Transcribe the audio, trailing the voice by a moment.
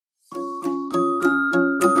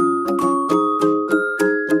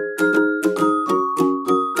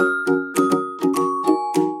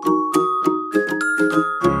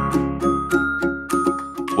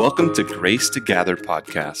Welcome to Grace to Gather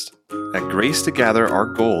podcast. At Grace to Gather, our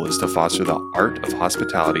goal is to foster the art of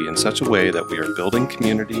hospitality in such a way that we are building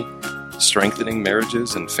community, strengthening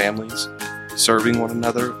marriages and families, serving one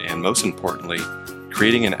another, and most importantly,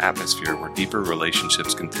 creating an atmosphere where deeper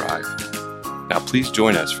relationships can thrive. Now please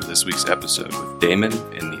join us for this week's episode with Damon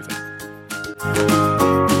and Neva.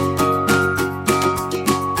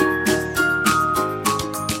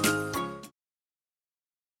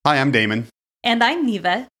 Hi, I'm Damon. And I'm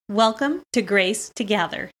Neva. Welcome to Grace to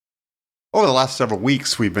Gather. Over the last several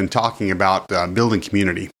weeks, we've been talking about building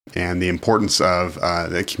community and the importance of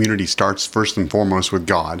that community starts first and foremost with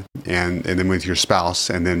God and then with your spouse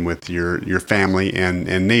and then with your family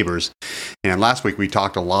and neighbors. And last week, we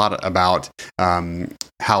talked a lot about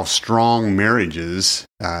how strong marriages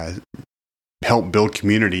help build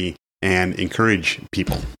community and encourage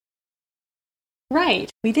people. Right,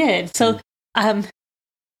 we did. So,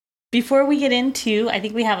 before we get into, I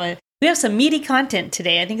think we have some meaty content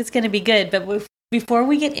today. I think it's going to be good. But before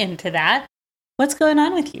we get into that, what's going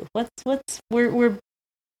on with you? We're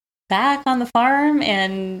back on the farm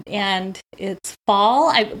and it's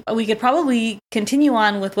fall. We could probably continue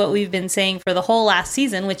on with what we've been saying for the whole last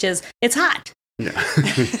season, which is it's hot.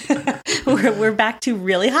 Yeah, we're back to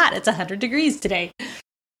really hot. It's 100 degrees today.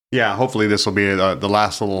 Yeah, hopefully this will be the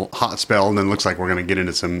last little hot spell, and then it looks like we're going to get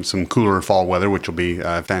into some cooler fall weather, which will be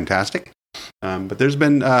fantastic. But there's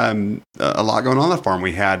been a lot going on the farm.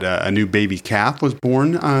 We had a new baby calf was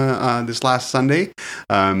born this last Sunday.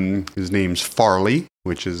 His name's Farley,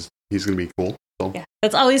 he's going to be cool. So. Yeah,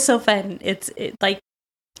 that's always so fun. It's like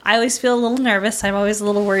I always feel a little nervous. I'm always a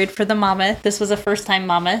little worried for the mama. This was a first-time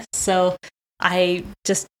mama, so I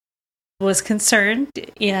just was concerned,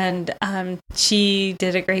 and she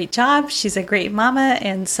did a great job. She's a great mama,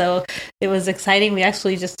 and so it was exciting. We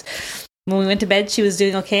actually just, when we went to bed, she was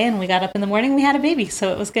doing okay, and we got up in the morning, we had a baby,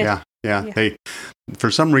 so it was good. Yeah. Hey,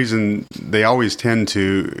 for some reason, they always tend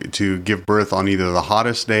to give birth on either the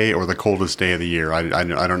hottest day or the coldest day of the year. I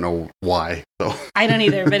don't know why. So. I don't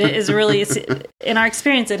either, but it is really, in our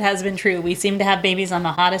experience, it has been true. We seem to have babies on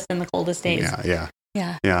the hottest and the coldest days. Yeah.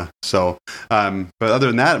 So, but other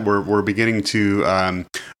than that, we're beginning to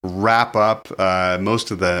wrap up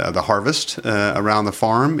most of the harvest around the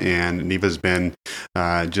farm, and Neva's been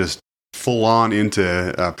just full on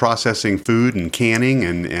into processing food and canning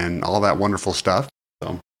and all that wonderful stuff.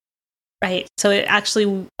 So, right. So it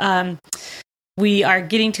actually, we are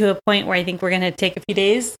getting to a point where I think we're going to take a few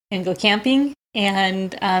days and go camping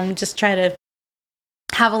and just try to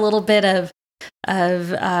have a little bit of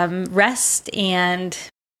rest and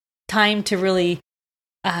time to really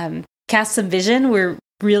cast some vision. We're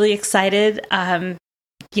really excited,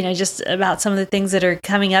 just about some of the things that are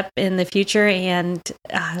coming up in the future. And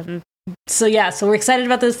so we're excited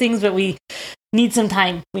about those things, but we need some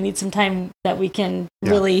time. We need some time that we can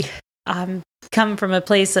really come from a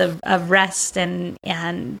place of rest and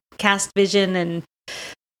cast vision. And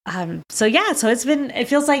so it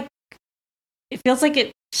feels like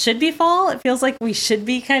it should be fall. It feels like we should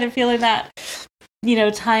be kind of feeling that,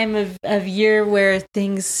 time of year where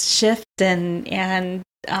things shift and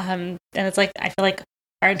it's like, I feel like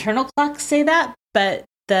our internal clocks say that, but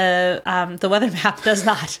the weather map does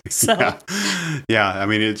not. So yeah. I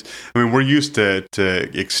mean, we're used to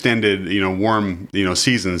extended, warm,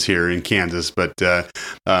 seasons here in Kansas, but I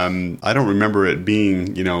don't remember it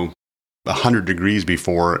being, 100 degrees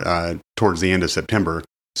before towards the end of September.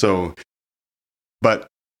 So, but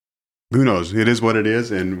who knows? It is what it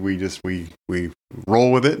is, and we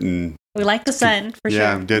roll with it, and we like the sun for sure.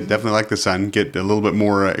 Yeah, definitely like the sun. Get a little bit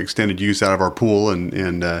more extended use out of our pool,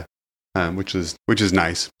 and which is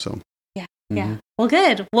nice. So yeah. Well,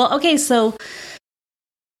 good. Well, okay. So,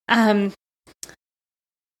 I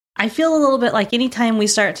feel a little bit like anytime we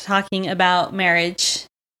start talking about marriage,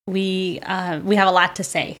 we have a lot to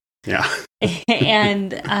say. Yeah,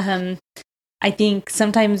 and I think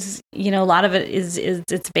sometimes, a lot of it is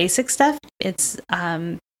it's basic stuff. It's,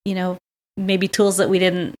 maybe tools that we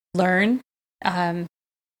didn't learn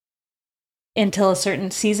until a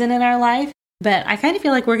certain season in our life. But I kind of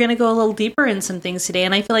feel like we're going to go a little deeper in some things today.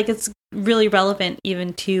 And I feel like it's really relevant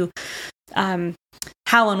even to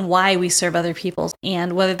how and why we serve other people,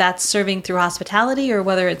 and whether that's serving through hospitality or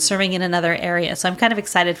whether it's serving in another area. So I'm kind of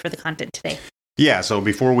excited for the content today. Yeah, so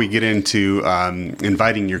before we get into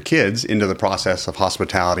inviting your kids into the process of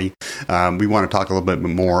hospitality, we want to talk a little bit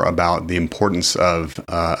more about the importance of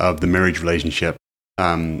the marriage relationship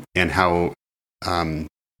and how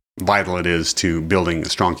vital it is to building a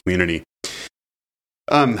strong community.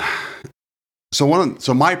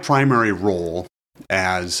 So my primary role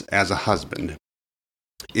as a husband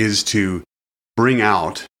is to bring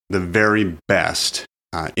out the very best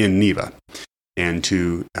in Neva, and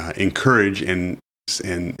to encourage and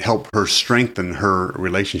help her strengthen her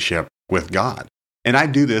relationship with God. And I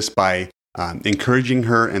do this by encouraging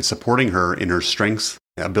her and supporting her in her strengths,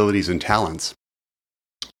 abilities, and talents,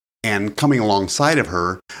 and coming alongside of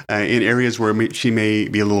her in areas where she may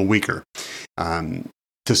be a little weaker,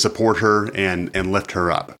 to support her and lift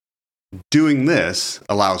her up. Doing this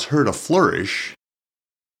allows her to flourish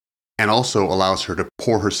and also allows her to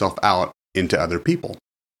pour herself out into other people.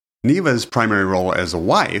 Neva's primary role as a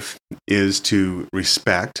wife is to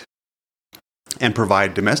respect and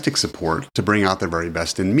provide domestic support to bring out the very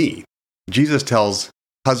best in me. Jesus tells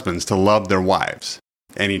husbands to love their wives,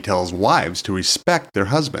 and he tells wives to respect their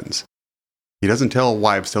husbands. He doesn't tell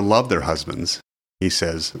wives to love their husbands. He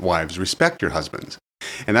says, wives, respect your husbands.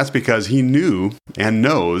 And that's because he knew and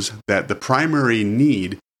knows that the primary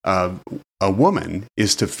need of a woman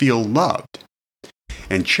is to feel loved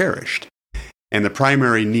and cherished. And the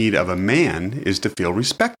primary need of a man is to feel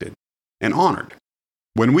respected and honored.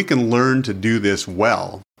 When we can learn to do this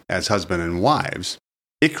well as husband and wives,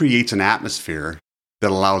 it creates an atmosphere that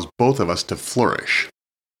allows both of us to flourish.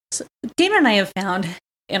 So Dana and I have found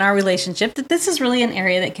in our relationship that this is really an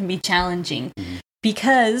area that can be challenging,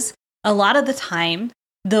 because a lot of the time,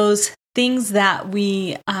 those things that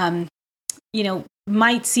we,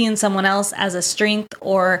 might see in someone else as a strength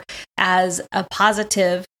or as a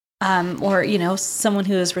positive, or someone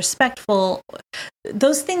who is respectful,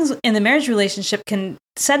 those things in the marriage relationship can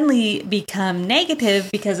suddenly become negative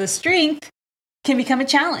because a strength can become a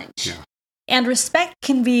challenge. Yeah. And respect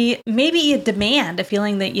can be maybe a demand, a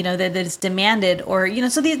feeling that, that is demanded, or,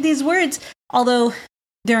 so these words, although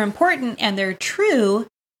they're important and they're true,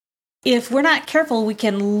 if we're not careful, we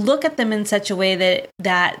can look at them in such a way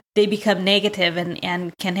that they become negative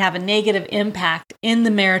and can have a negative impact in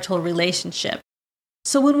the marital relationship.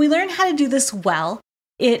 So when we learn how to do this well,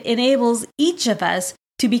 it enables each of us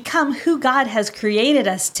to become who God has created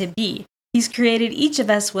us to be. He's created each of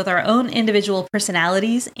us with our own individual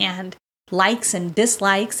personalities and likes and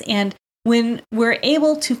dislikes. And when we're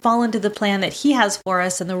able to fall into the plan that He has for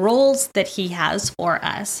us and the roles that He has for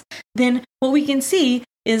us, then what we can see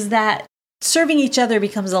is that serving each other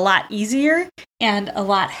becomes a lot easier and a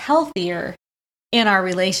lot healthier in our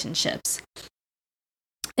relationships.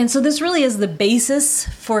 And so this really is the basis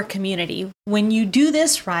for community. When you do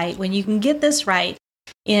this right, when you can get this right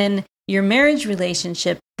in your marriage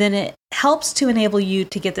relationship, then it helps to enable you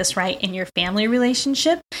to get this right in your family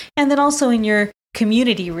relationship and then also in your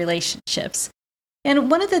community relationships.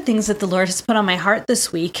 And one of the things that the Lord has put on my heart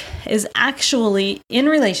this week is actually in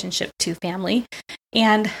relationship to family.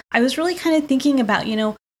 And I was really kind of thinking about,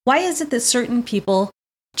 why is it that certain people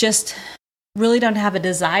just really don't have a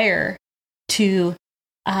desire to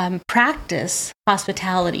practice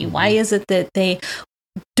hospitality? Why is it that they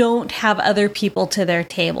don't have other people to their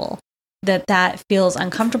table, that feels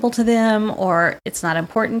uncomfortable to them or it's not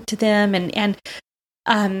important to them?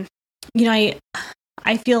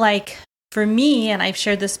 I feel like for me, and I've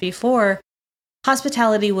shared this before,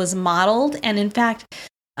 hospitality was modeled. And in fact,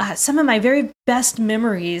 some of my very best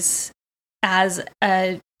memories as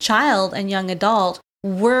a child and young adult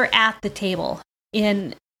were at the table.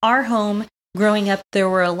 In our home growing up, there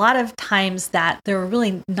were a lot of times that there were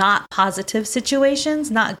really not positive situations,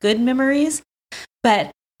 not good memories,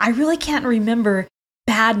 but I really can't remember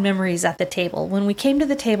bad memories at the table. When we came to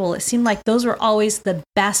the table, it seemed like those were always the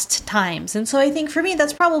best times. And so I think for me,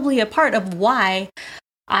 that's probably a part of why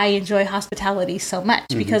I enjoy hospitality so much,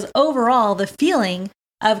 because overall, the feeling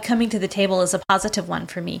of coming to the table is a positive one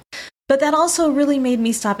for me. But that also really made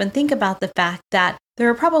me stop and think about the fact that there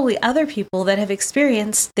are probably other people that have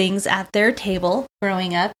experienced things at their table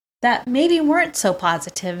growing up that maybe weren't so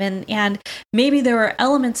positive, and maybe there were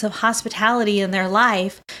elements of hospitality in their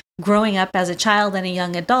life growing up as a child and a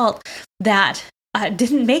young adult that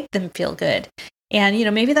didn't make them feel good. And,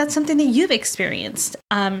 maybe that's something that you've experienced.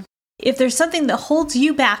 If there's something that holds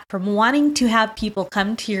you back from wanting to have people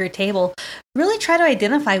come to your table, really try to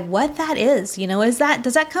identify what that is. Does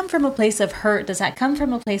that come from a place of hurt? Does that come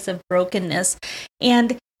from a place of brokenness?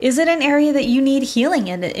 And is it an area that you need healing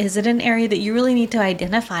in? Is it an area that you really need to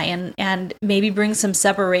identify and maybe bring some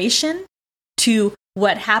separation to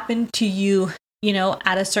what happened to you,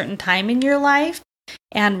 at a certain time in your life,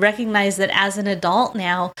 and recognize that as an adult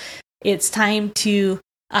now, it's time to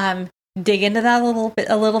dig into that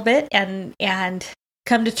a little bit and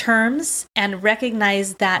come to terms and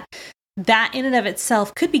recognize that in and of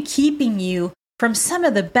itself could be keeping you from some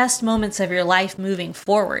of the best moments of your life moving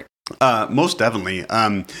forward. Most definitely.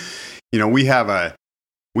 We have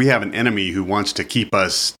an enemy who wants to keep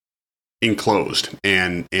us enclosed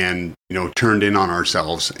and turned in on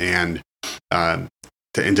ourselves and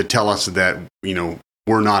to tell us that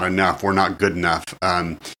we're not enough, we're not good enough,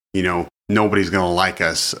 nobody's going to like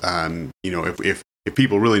us. If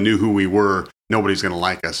people really knew who we were, nobody's going to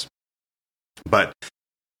like us. But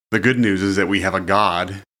the good news is that we have a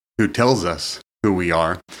God who tells us who we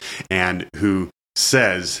are and who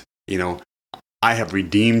says, I have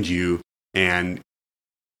redeemed you and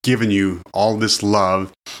given you all this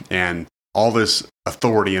love and all this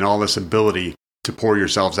authority and all this ability to pour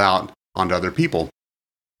yourselves out onto other people.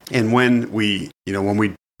 And when we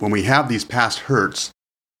have these past hurts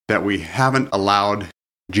that we haven't allowed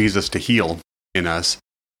Jesus to heal in us,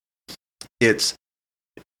 it's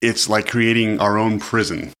like creating our own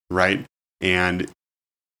prison, right? And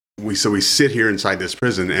we sit here inside this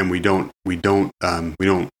prison and we don't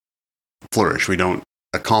flourish. We don't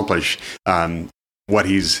accomplish what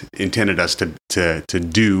He's intended us to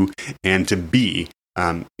do and to be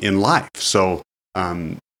in life. So,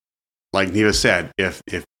 like Neva said, if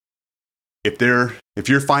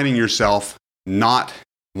you're finding yourself not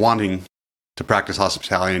wanting to practice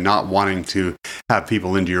hospitality and not wanting to have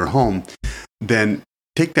people into your home, then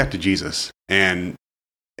take that to Jesus and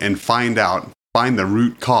find the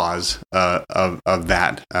root cause of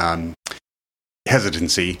that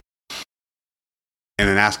hesitancy, and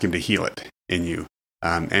then ask Him to heal it in you.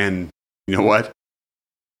 And you know what?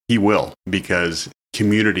 He will, because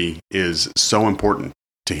community is so important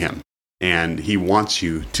to Him, and He wants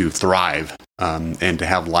you to thrive and to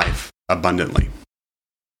have life abundantly.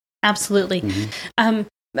 Absolutely. Mm-hmm.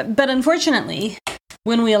 But unfortunately,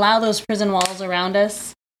 when we allow those prison walls around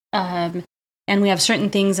us, and we have certain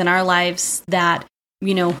things in our lives that,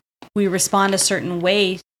 we respond a certain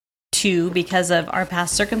way to because of our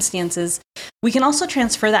past circumstances, we can also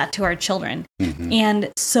transfer that to our children. Mm-hmm.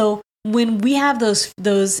 And so when we have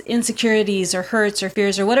those insecurities or hurts or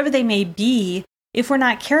fears or whatever they may be, if we're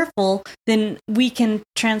not careful, then we can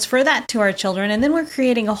transfer that to our children. And then we're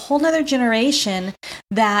creating a whole nother generation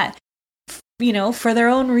that, for their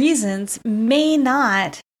own reasons, may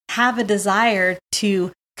not have a desire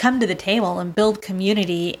to come to the table and build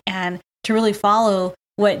community and to really follow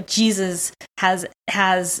what Jesus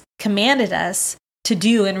has commanded us to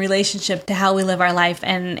do in relationship to how we live our life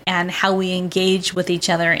and how we engage with each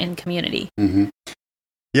other in community. Mm-hmm.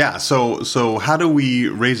 Yeah. So how do we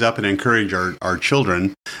raise up and encourage our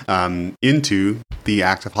children into the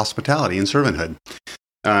act of hospitality and servanthood?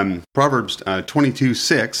 Proverbs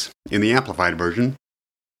 22:6 in the Amplified Version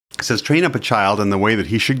says, "Train up a child in the way that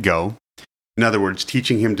he should go." In other words,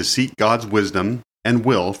 teaching him to seek God's wisdom and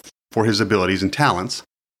will for his abilities and talents.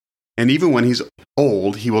 And even when he's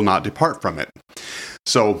old, he will not depart from it.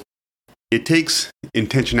 So it takes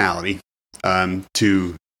intentionality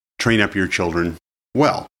to train up your children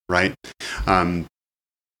well, right? And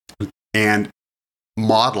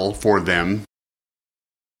model for them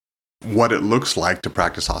what it looks like to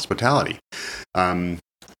practice hospitality.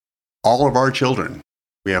 All of our children,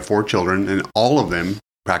 we have 4 children, and all of them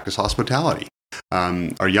practice hospitality.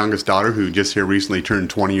 Our youngest daughter, who just here recently turned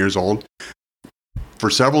 20 years old, for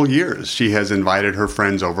several years she has invited her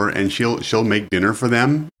friends over, and she'll make dinner for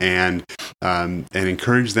them and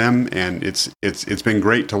encourage them, and it's been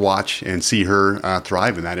great to watch and see her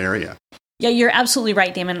thrive in that area. Yeah, you're absolutely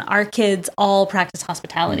right, Damon. Our kids all practice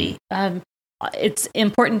hospitality. It's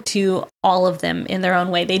important to all of them in their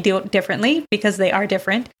own way. They do it differently because they are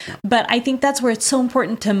different. But I think that's where it's so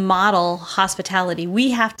important to model hospitality.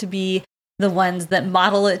 We have to be the ones that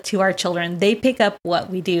model it to our children. They pick up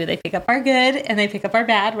what we do. They pick up our good and they pick up our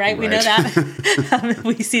bad, right? We know that.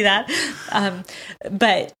 We see that.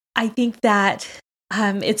 But I think that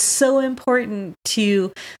it's so important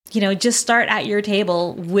to, just start at your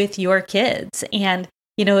table with your kids. And,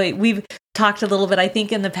 we've talked a little bit, I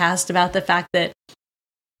think, in the past about the fact that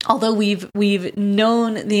although we've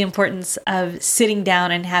known the importance of sitting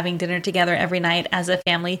down and having dinner together every night as a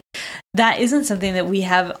family, that isn't something that we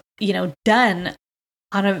have, done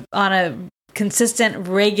on a consistent,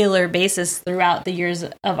 regular basis throughout the years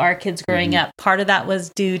of our kids growing up. Part of that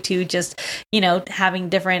was due to just, having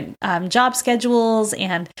different job schedules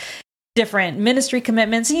and different ministry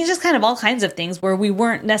commitments, and just kind of all kinds of things where we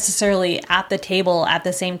weren't necessarily at the table at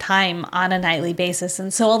the same time on a nightly basis.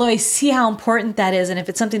 And so although I see how important that is, and if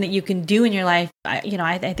it's something that you can do in your life, I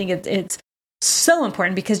think it's so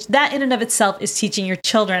important, because that in and of itself is teaching your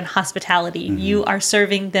children hospitality. Mm-hmm. You are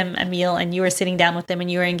serving them a meal and you are sitting down with them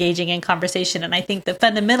and you are engaging in conversation. And I think that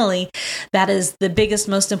fundamentally that is the biggest,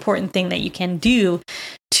 most important thing that you can do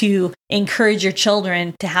to encourage your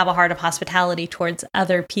children to have a heart of hospitality towards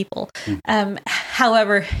other people. Mm-hmm.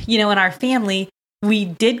 However, in our family, we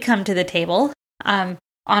did come to the table on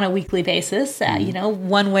a weekly basis,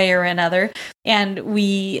 one way or another. And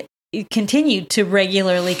we continued to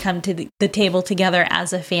regularly come to the table together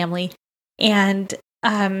as a family. And,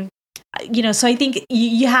 so I think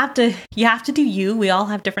you have to do you. We all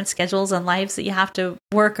have different schedules and lives that you have to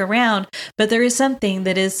work around. But there is something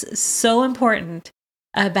that is so important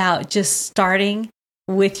about just starting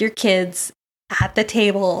with your kids at the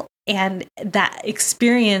table and that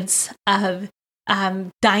experience of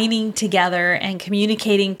dining together and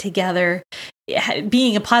communicating together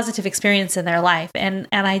being a positive experience in their life. And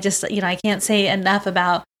I just, I can't say enough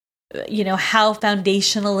about, how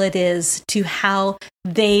foundational it is to how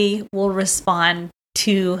they will respond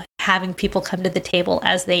to having people come to the table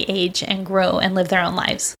as they age and grow and live their own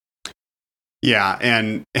lives. Yeah.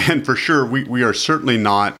 And for sure, we are certainly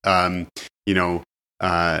not,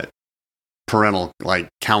 parental like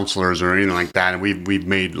counselors or anything like that. And we've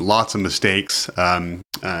made lots of mistakes in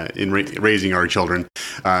raising our children.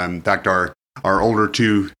 In fact, our older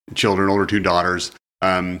two daughters,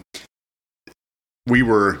 we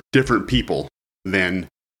were different people then,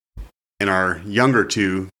 and our younger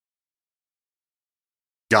two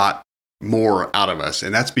got more out of us.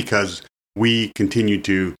 And that's because we continue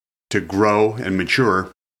to grow and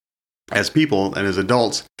mature as people and as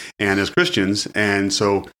adults and as Christians. And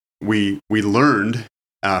so we learned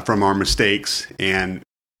from our mistakes and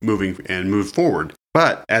moved forward.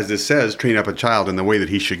 But as this says, train up a child in the way that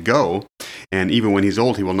he should go, and even when he's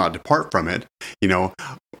old, he will not depart from it.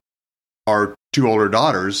 Our two older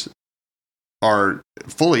daughters are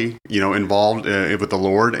fully, involved with the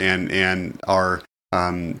Lord and are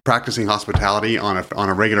practicing hospitality on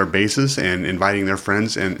a regular basis and inviting their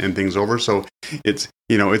friends and things over. So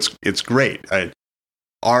it's great.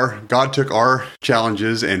 God took our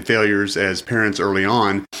challenges and failures as parents early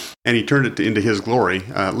on, and he turned it into his glory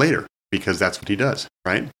later, because that's what he does,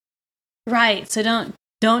 right? Right. So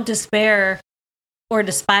don't despair or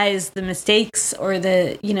despise the mistakes or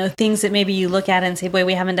the, things that maybe you look at and say, boy,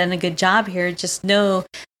 we haven't done a good job here. Just know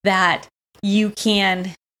that you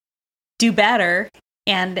can do better.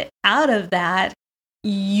 And out of that,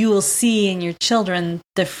 you will see in your children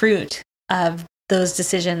the fruit of those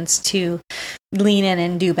decisions to lean in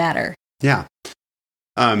and do better. Yeah.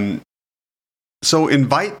 So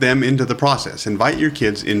invite them into the process. Invite your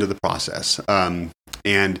kids into the process. I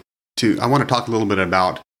want to talk a little bit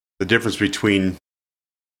about the difference between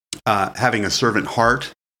having a servant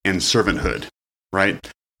heart and servanthood, right?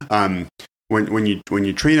 When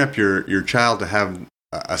you train up your child to have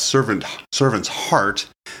a servant's heart,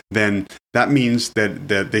 then that means that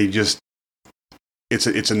they just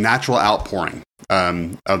it's a natural outpouring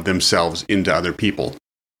of themselves into other people.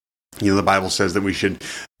 The Bible says that we should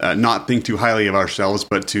not think too highly of ourselves,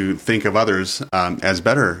 but to think of others as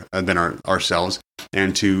better than ourselves,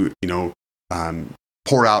 and to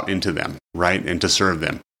pour out into them, right, and to serve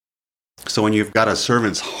them. So when you've got a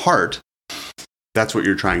servant's heart, that's what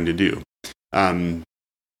you're trying to do.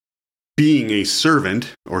 Being a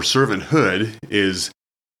servant or servanthood is,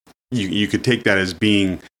 you could take that as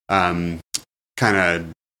being kind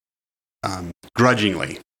of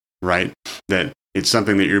grudgingly, right? That it's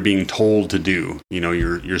something that you're being told to do.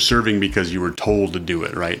 You're serving because you were told to do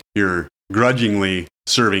it, right? You're grudgingly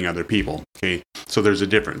serving other people. Okay, so there's a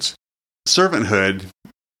difference. Servanthood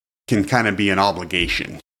can kind of be an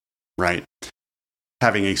obligation, right?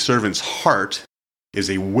 Having a servant's heart is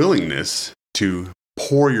a willingness to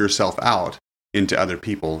pour yourself out into other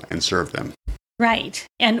people and serve them. Right.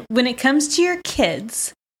 And when it comes to your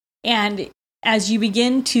kids, and as you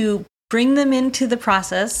begin to bring them into the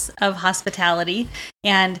process of hospitality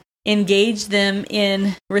and engage them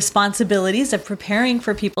in responsibilities of preparing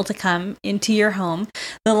for people to come into your home,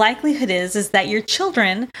 the likelihood is that your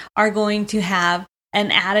children are going to have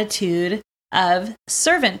an attitude of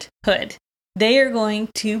servanthood. They are going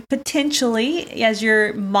to potentially, as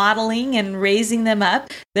you're modeling and raising them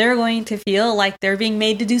up, they're going to feel like they're being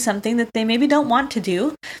made to do something that they maybe don't want to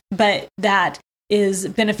do, but that is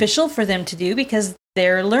beneficial for them to do because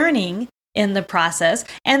they're learning in the process.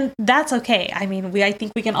 And that's okay. I mean, I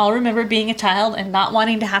think we can all remember being a child and not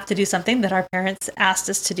wanting to have to do something that our parents asked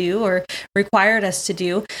us to do or required us to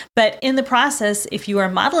do. But in the process, if you are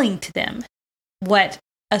modeling to them what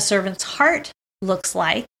a servant's heart looks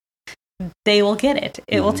like, they will get it.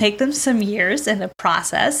 It will take them some years in the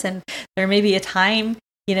process. And there may be a time,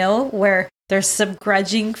 where there's some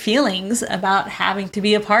grudging feelings about having to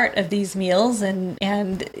be a part of these meals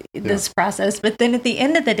and this process. But then at the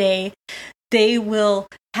end of the day, they will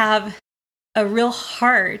have a real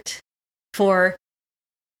heart for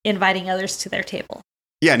inviting others to their table.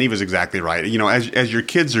 Yeah, Neva's exactly right. As your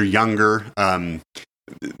kids are younger,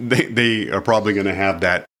 they are probably going to have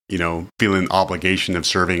that, feeling obligation of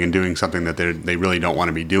serving and doing something that they really don't want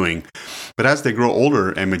to be doing. But as they grow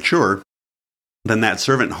older and mature, then that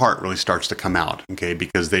servant heart really starts to come out, okay?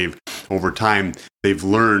 Because over time, they've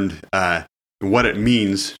learned what it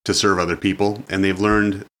means to serve other people, and they've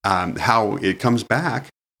learned how it comes back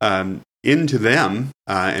into them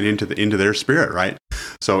and into their spirit, right?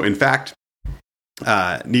 So, in fact,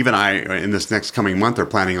 Neva and I, in this next coming month, are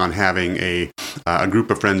planning on having a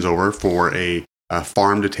group of friends over for a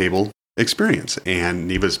farm-to-table experience. And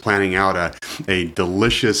Neva's planning out a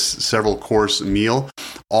delicious several-course meal,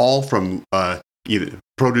 all from either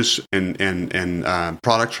produce and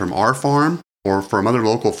products from our farm or from other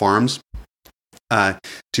local farms,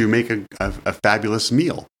 to make a fabulous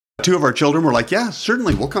meal. Two of our children were like, "Yeah,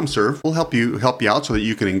 certainly, we'll come serve. We'll help you out so that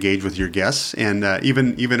you can engage with your guests." And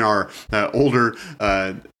even our older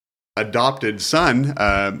adopted son,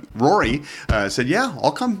 Rory, said, "Yeah,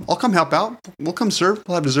 I'll come help out. We'll come serve.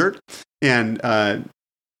 We'll have dessert, and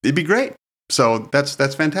it'd be great." So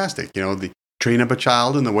that's fantastic. Train up a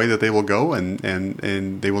child in the way that they will go, and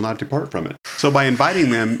they will not depart from it. So by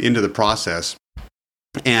inviting them into the process,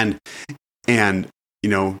 and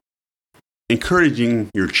encouraging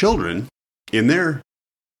your children in their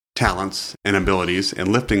talents and abilities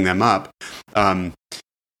and lifting them up,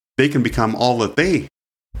 they can become all that they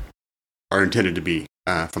are intended to be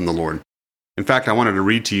from the Lord. In fact, I wanted to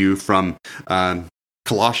read to you from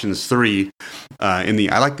Colossians 3. I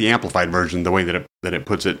like the Amplified version, the way that it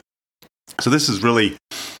puts it. So this is really,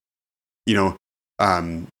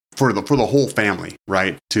 for the whole family,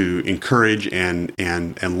 right? To encourage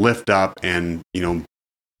and lift up and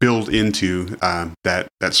build into that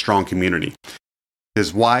strong community.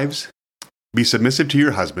 His wives, be submissive to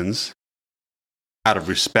your husbands out of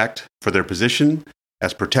respect for their position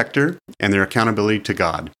as protector and their accountability to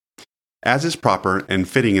God, as is proper and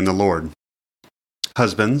fitting in the Lord.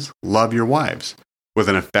 Husbands, love your wives with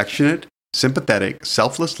an affectionate, sympathetic,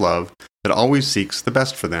 selfless love that always seeks the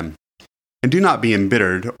best for them. And do not be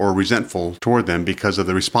embittered or resentful toward them because of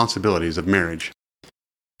the responsibilities of marriage.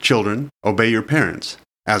 Children, obey your parents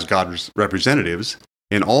as God's representatives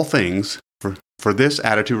in all things, for this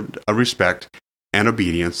attitude of respect and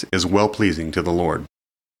obedience is well-pleasing to the Lord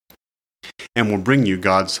and will bring you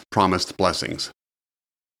God's promised blessings.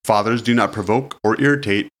 Fathers, do not provoke or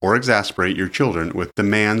irritate or exasperate your children with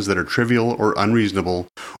demands that are trivial or unreasonable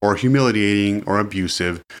or humiliating or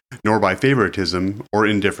abusive, nor by favoritism or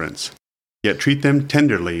indifference. Yet treat them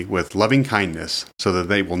tenderly with loving kindness so that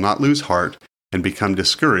they will not lose heart and become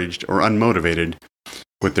discouraged or unmotivated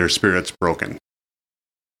with their spirits broken.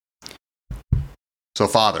 So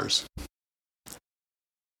fathers,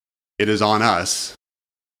 it is on us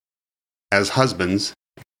as husbands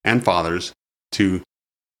and fathers to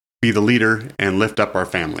be the leader and lift up our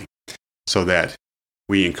family so that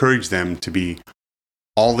we encourage them to be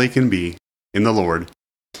all they can be in the Lord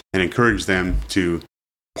and encourage them to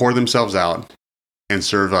pour themselves out and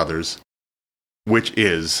serve others, which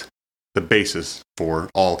is the basis for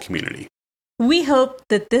all community. We hope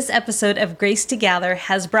that this episode of Grace to Gather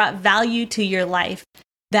has brought value to your life,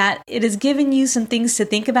 that it has given you some things to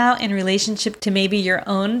think about in relationship to maybe your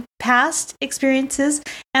own past experiences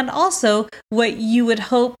and also what you would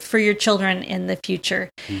hope for your children in the future.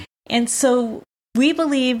 And so we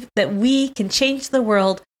believe that we can change the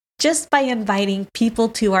world just by inviting people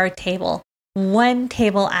to our table, one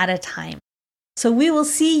table at a time. So we will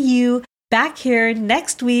see you back here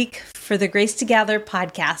next week for the Grace to Gather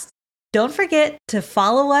podcast. Don't forget to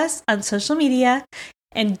follow us on social media,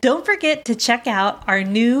 and don't forget to check out our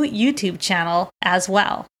new YouTube channel as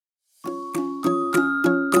well.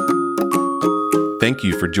 Thank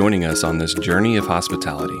you for joining us on this journey of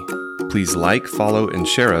hospitality. Please like, follow, and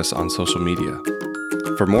share us on social media.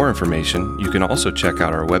 For more information, you can also check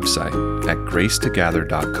out our website at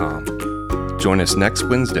gracetogather.com. Join us next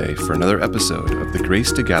Wednesday for another episode of the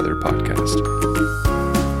Grace to Gather podcast.